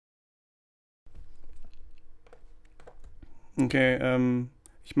Okay,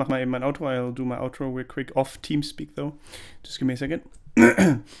 ich mach mal eben mein Outro. I'll do my outro real quick off TeamSpeak though. Just give me a second.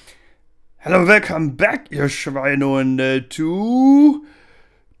 Hello, welcome back, ihr Schweinehunde, to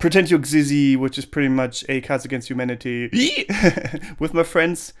Pretend You're Xyzzy, which is pretty much a Cards Against Humanity with my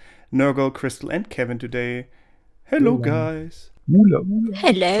friends Nurgle, Crystal, and Kevin today. Hello, guys.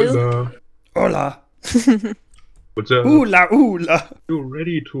 Hello. Hola. What's up? Oola. You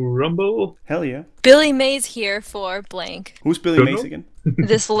ready to rumble? Hell yeah. Billy Mays here for blank. Who's Billy Don't Mays know. again?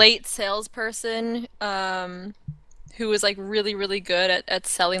 This late salesperson who was like really good at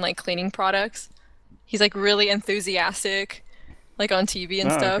selling like cleaning products. He's like really enthusiastic, like on TV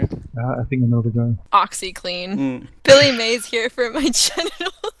and stuff. Okay. I think I know the guy. OxyClean. Billy Mays here for my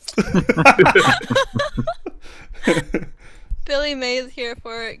genitals. Billy Mays here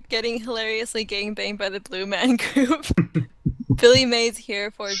for getting hilariously gangbanged by the Blue Man Group. Billy Mays here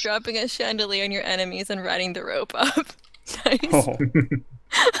for dropping a chandelier on your enemies and riding the rope up. Nice. Oh.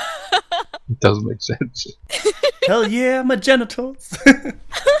 It doesn't make sense. Hell yeah, my genitals.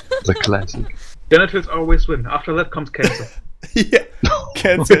 It's a classic. Genitals always win. After that comes cancer. Yeah,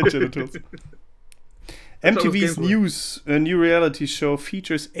 cancer and genitals. That's always MTV's Game Boy. News, a new reality show,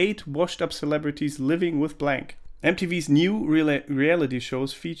 features 8 washed-up celebrities living with blank. MTV's new reality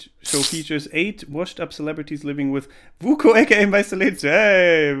shows features 8 washed-up celebrities living with Vuko aka Meister Lenz.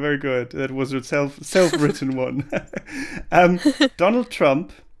 Hey, very good. That was a self-written one. Donald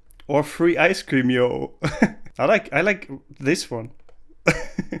Trump or free ice cream, yo. I like this one.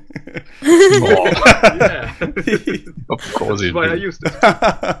 Yeah. Of course That's it why I is. used it.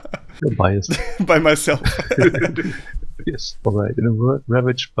 You're biased. By myself. Yes. Alright, in a world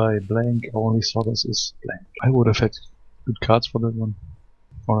ravaged by blank, our only solace is blank. I would have had good cards for that one.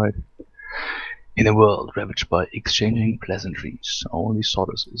 Alright. In a world ravaged by exchanging pleasantries, our only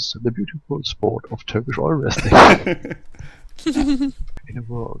solace is the beautiful sport of Turkish oil wrestling. In a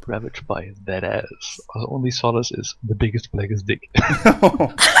world ravaged by that ass, our only solace is the biggest, blackest dick.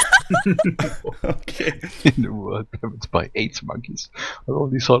 Okay. In a world ravaged by AIDS monkeys, our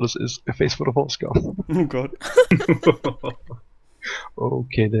only solace is a face full of horse scum. Oh god.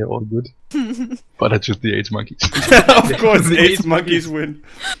 Okay, they're all good. But I choose the AIDS monkeys. Of course, The AIDS AIDS monkeys win.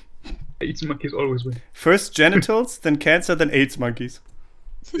 AIDS monkeys always win. First genitals, then cancer, then AIDS monkeys.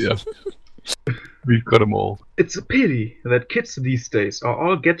 Yeah. We've got them all. It's a pity that kids these days are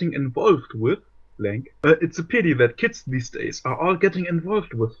all getting involved with blank. It's a pity that kids these days are all getting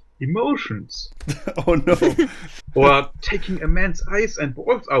involved with emotions. Oh no. Or taking a man's eyes and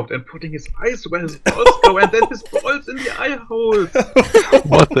balls out and putting his eyes where his balls go and then his balls in the eye hole.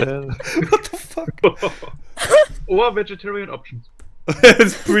 What the hell? What the fuck? Or vegetarian options.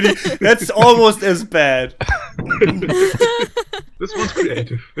 That's almost as bad. This one's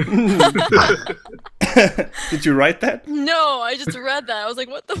creative. Did you write that? No, I just read that. I was like,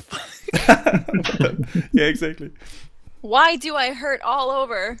 what the fuck? Yeah, exactly. Why do I hurt all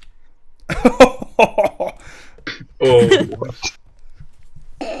over? Oh, what?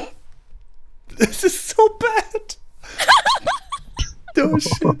 This is so bad. No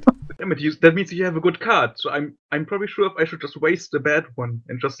shit. Damn it, that means you have a good card, so I'm probably sure if I should just waste the bad one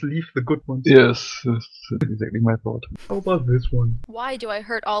and just leave the good ones. Yes, that's exactly my thought. How about this one? Why do I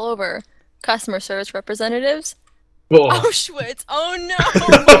hurt all over? Customer service representatives? Oh, Auschwitz! Oh no!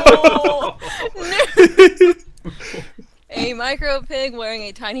 No! A micro pig wearing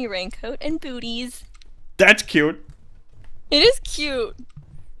a tiny raincoat and booties. That's cute. It is cute.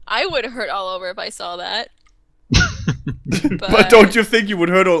 I would hurt all over if I saw that. But don't you think you would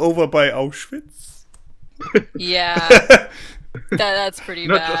hurt all over by Auschwitz? Yeah. That's pretty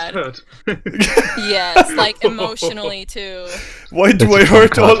not bad. just hurt. Yes, like emotionally too. Why do That's I a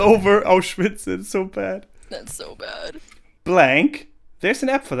hurt fun all card. over Auschwitz? It's so bad. That's so bad. Blank. There's an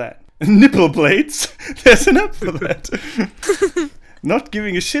app for that. Nipple blades. There's an app for that. Not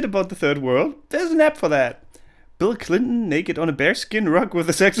giving a shit about the third world. There's an app for that. Bill Clinton naked on a bearskin rug with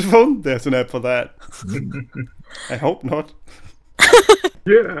a saxophone. There's an app for that. I hope not.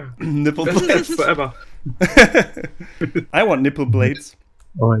 Yeah, Nipple that's blades. forever. I want nipple blades.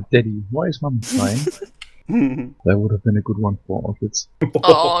 Alright, Daddy, why is Mom crying? That would have been a good one for Auschwitz.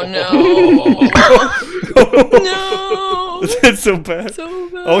 Oh no. No. That's so bad. So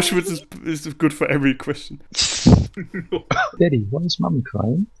bad. Auschwitz is good for every question. Daddy, why is Mom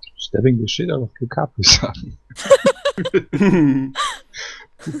crying? Stabbing the shit out of your Capri Sun.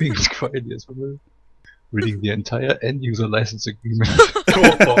 Being as quiet as well. Reading the entire end-user license agreement.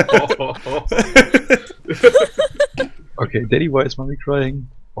 Okay, Daddy, why is Mommy crying?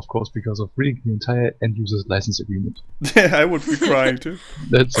 Of course, because of reading the entire end-user's license agreement. Yeah, I would be crying too.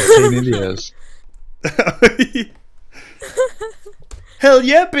 That's a pain in the ass. Hell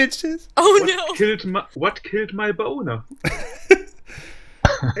yeah, bitches! Oh What killed my boner?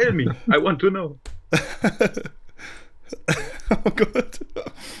 Tell me, I want to know. Oh god.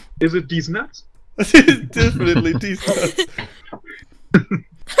 Is it these nuts? Definitely these nuts.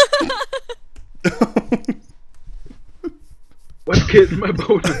 What killed my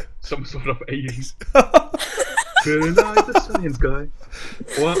boner? Some sort of alien. Bill Nye the Science Guy.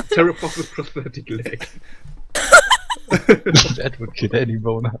 Or Terraform with prosthetic leg. That would kill any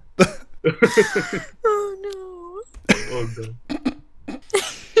boner. Oh no. Oh god.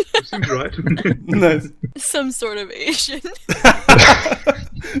 Seems right. Nice. Some sort of Asian.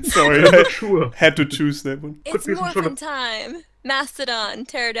 Sorry, I'm I not sure. had to choose that one. It's be some morphin' sort of- time. Mastodon,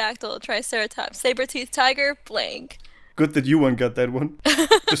 pterodactyl, triceratops, saber-toothed tiger, blank. Good that you one got that one.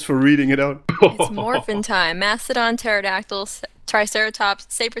 Just for reading it out. It's morphin' time. Mastodon, pterodactyl, triceratops,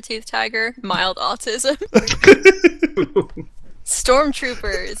 saber-toothed tiger, mild autism.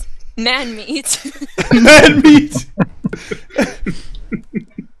 Stormtroopers, man meat. Man meat!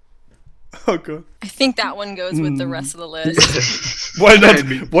 Oh god. I think that one goes with the rest of the list. Why not? Man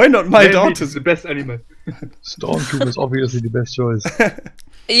meat. Why not my Man meat is autism? the best animal. Stormtrooper is obviously the best choice.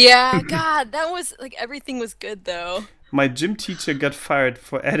 Yeah, God, that was like everything was good though. My gym teacher got fired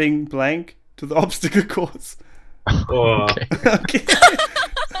for adding blank to the obstacle course. Oh, Okay.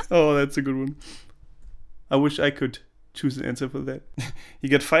 Oh, that's a good one. I wish I could choose an answer for that. He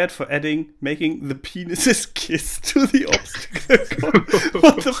got fired for making the penises kiss to the obstacle course.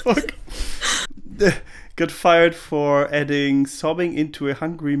 What the fuck? Got fired for adding sobbing into a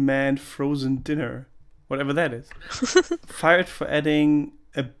hungry man frozen dinner. Whatever that is. Fired for adding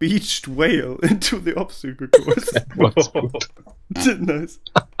a beached whale into the obstacle course. What's good? Nice.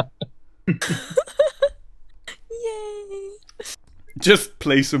 Yay. Just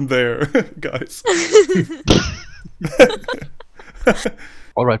place him there, guys.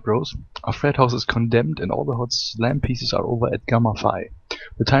 Alright, bros. Our frat house is condemned and all the hot slam pieces are over at Gamma Phi.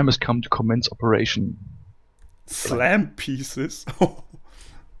 The time has come to commence operation. Slam pieces.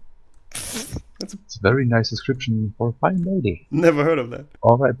 That's It's a very nice description for a fine lady. never heard of that.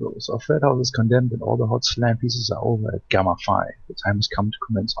 Alright, bros. Our frat house is condemned and all the hot slam pieces are over at Gamma Phi. The time has come to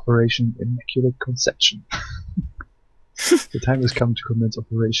commence operation Immaculate Conception. The time has come to commence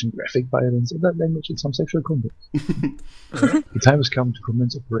operation Graphic Violence in that language and some sexual content. The time has come to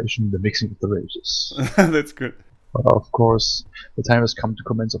commence operation The Mixing of the Races. That's good. But of course, the time has come to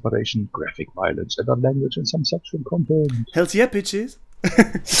commence operation Graphic Violence in that language and some sexual content. Hells yeah, bitches.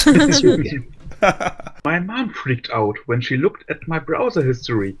 my mom freaked out when she looked at my browser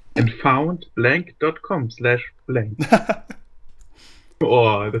history and found blank.com/blank.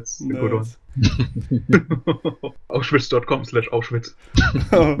 Oh, that's a good one. Nice. Auschwitz.com/Auschwitz.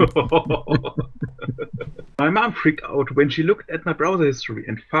 Oh. My mom freaked out when she looked at my browser history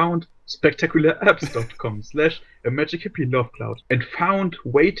and found spectacularapps.com/a magic hippie love cloud and found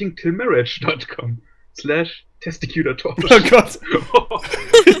waitingtillmarriage.com/testicular Oh god.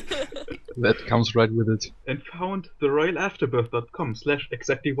 That comes right with it. and found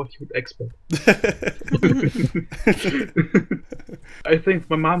theroyalafterbirth.com/exactly what you'd expect. I think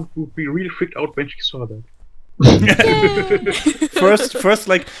my mom would be really freaked out when she saw that. First,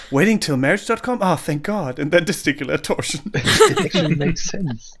 like, waitingtillmarriage.com? Oh, thank God. And then testicular torsion. It actually makes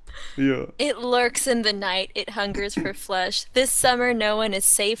sense. Yeah. It lurks in the night, it hungers for flesh. This summer no one is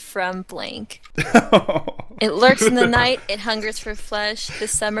safe from blank. It lurks in the night, it hungers for flesh.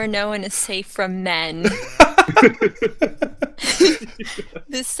 This summer no one is safe from men.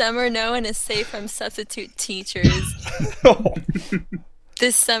 This summer no one is safe from substitute teachers.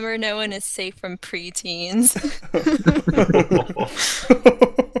 This summer no one is safe from preteens.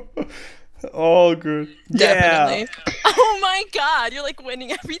 All good. Definitely. Oh my god, you're like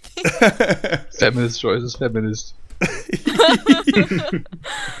winning everything. Feminist choices, feminist.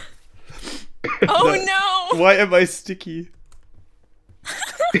 Oh no! Why am I sticky?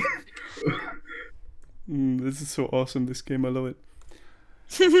 This is so awesome, this game. I love it.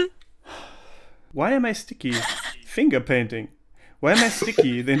 Why am I sticky? Finger painting. Why am I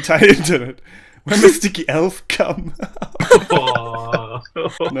sticky? The entire internet. Why am I sticky? Elf cum.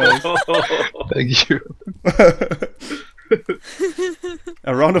 Nice. Thank you.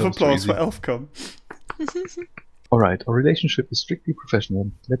 A round of That was so applause easy. for Elf cum. Alright, our relationship is strictly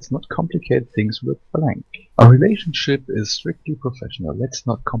professional. Let's not complicate things with blank. Our relationship is strictly professional. Let's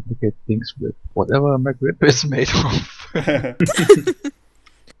not complicate things with whatever my grip is made of.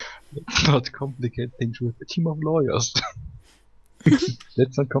 Let's not complicate things with a team of lawyers.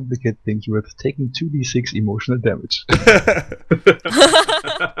 Let's not complicate things with taking 2d6 emotional damage.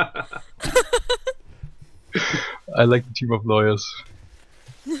 I like the team of lawyers.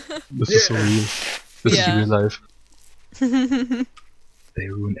 This is so real. This is real life. They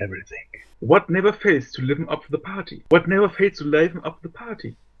ruin everything. What never fails to liven up the party? What never fails to liven up the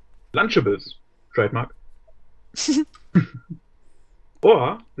party? Lunchables. Trademark.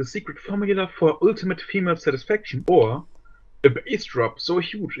 Or the secret formula for ultimate female satisfaction. Or a bass drop so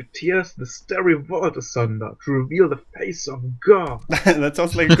huge it tears the starry vault asunder to reveal the face of God. That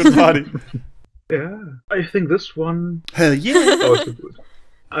sounds like a good party. Yeah, I think this one. Hell yeah! Oh, so good.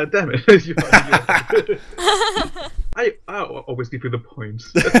 Damn it! I always give you the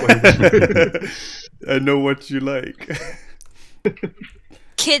points. That's why I know what you like.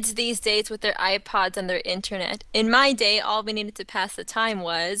 Kids these days with their iPods and their internet. In my day, all we needed to pass the time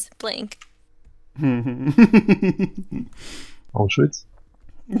was blank. Auschwitz?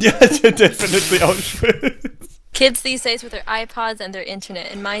 Yeah, definitely Auschwitz. Kids these days with their iPods and their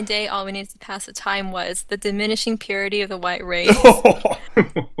internet. In my day, all we needed to pass the time was the diminishing purity of the white race.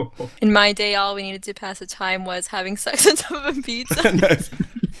 In my day, all we needed to pass the time was having sex on top of a pizza. Nice.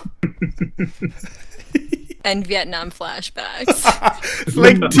 And Vietnam flashbacks. It's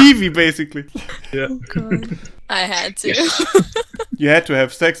like TV, basically. Yeah. God. I had to. You had to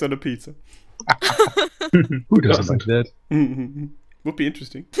have sex on a pizza. Who doesn't like that? Would be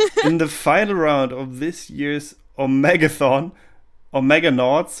interesting. In the final round of this year's Omegathon,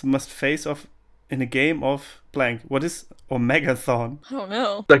 Omeganauts must face off in a game of blank. What is Omegathon? I don't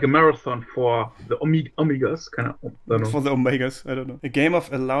know. Like a marathon for the Omegas, kind of. I don't know. For the Omegas, I don't know. A game of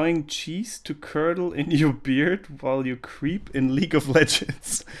allowing cheese to curdle in your beard while you creep in League of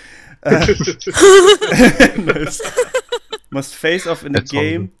Legends. Nice. Must face off in a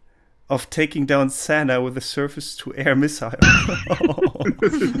game of taking down Santa with a surface-to-air missile.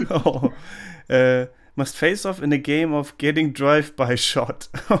 Must face off in a game of getting drive-by shot.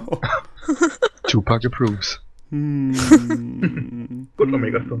 Tupac approves. Good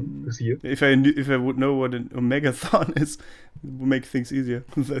Omegathon this year. If I would know what an Omegathon is, it would make things easier.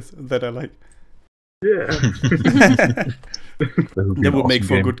 That I like. Yeah. That would make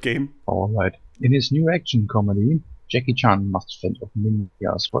for a good game. Alright. In his new action comedy, Jackie Chan must fend off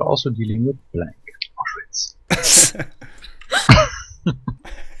ninjas while also dealing with blank. Auschwitz.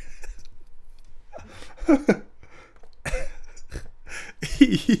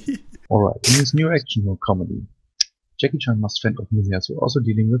 Alright, in his new action comedy, Jackie Chan must fend off ninjas while also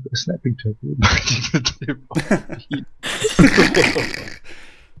dealing with a snapping turtle.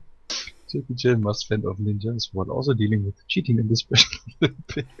 Jackie Chan must fend off ninjas while also dealing with cheating in the Special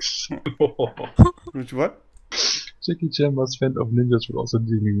Olympics. Which what? Jackie Chan must fend off ninjas while also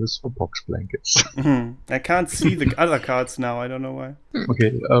dealing with box blankets. I can't see the other cards now. I don't know why.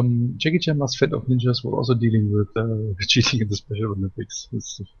 Okay, Jackie Chan must fend off ninjas while also dealing with cheating in the Special Olympics.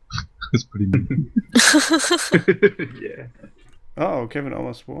 It's pretty neat. Yeah. Oh, Kevin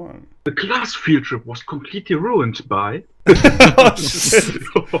almost won. The class field trip was completely ruined by. Oh, shit.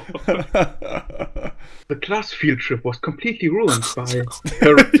 The class field trip was completely ruined by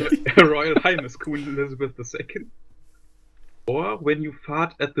Her Royal Highness Queen Elizabeth II. Or when you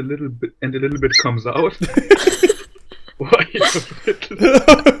fart at the little bit and a little bit comes out.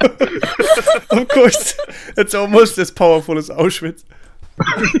 Of course, it's almost as powerful as Auschwitz.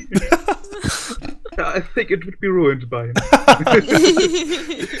 I think it would be ruined by him.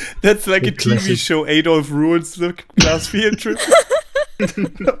 That's like a TV show. Adolf ruins the class field trip.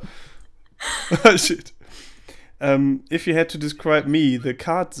 Oh shit. If you had to describe me, the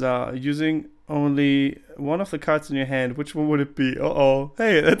cards are using only one of the cards in your hand. Which one would it be? Uh-oh.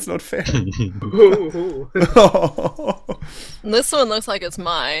 Hey, that's not fair. This one looks like it's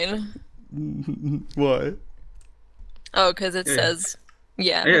mine. Why? Oh, because it says...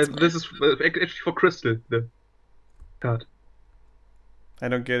 Yeah, Yeah, this is actually for Crystal, the card. I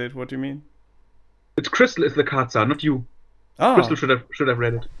don't get it. What do you mean? It's Crystal is the card czar, not you. Oh. Crystal should have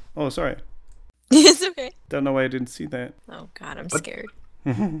read it. Oh, sorry. It's okay. Don't know why I didn't see that. Oh god, I'm scared.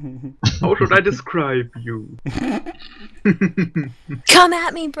 How should I describe you? Come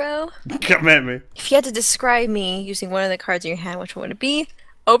at me, bro. Come at me. If you had to describe me using one of the cards in your hand, which one would it be?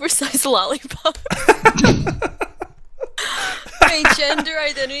 Oversized lollipop. A gender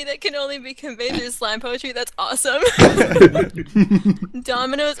identity that can only be conveyed through slam poetry. That's awesome.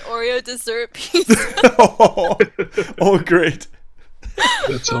 Domino's Oreo dessert pizza. Oh, great.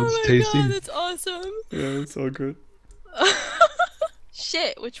 That sounds Oh my tasty. god, that's awesome. Yeah, it's all good.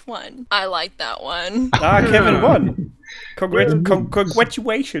 Shit, which one? I like that one. Ah, Kevin won.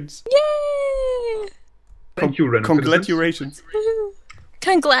 Congratulations. Yay! Thank you, Ren. Congratulations.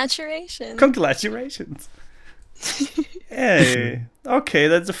 Congratulations. Congratulations. Hey. Okay,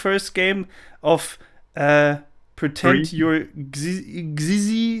 that's the first game of Pretend 3. You're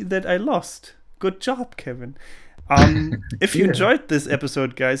Xyzzy that I lost. Good job, Kevin. If you Yeah. enjoyed this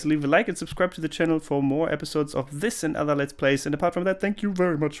episode, guys, leave a like and subscribe to the channel for more episodes of this and other Let's Plays. And apart from that, thank you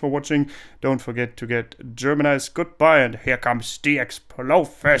very much for watching. Don't forget to get Germanized. Goodbye, and here comes the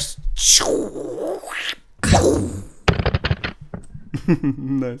Explofest.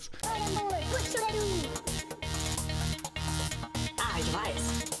 Nice. I advise.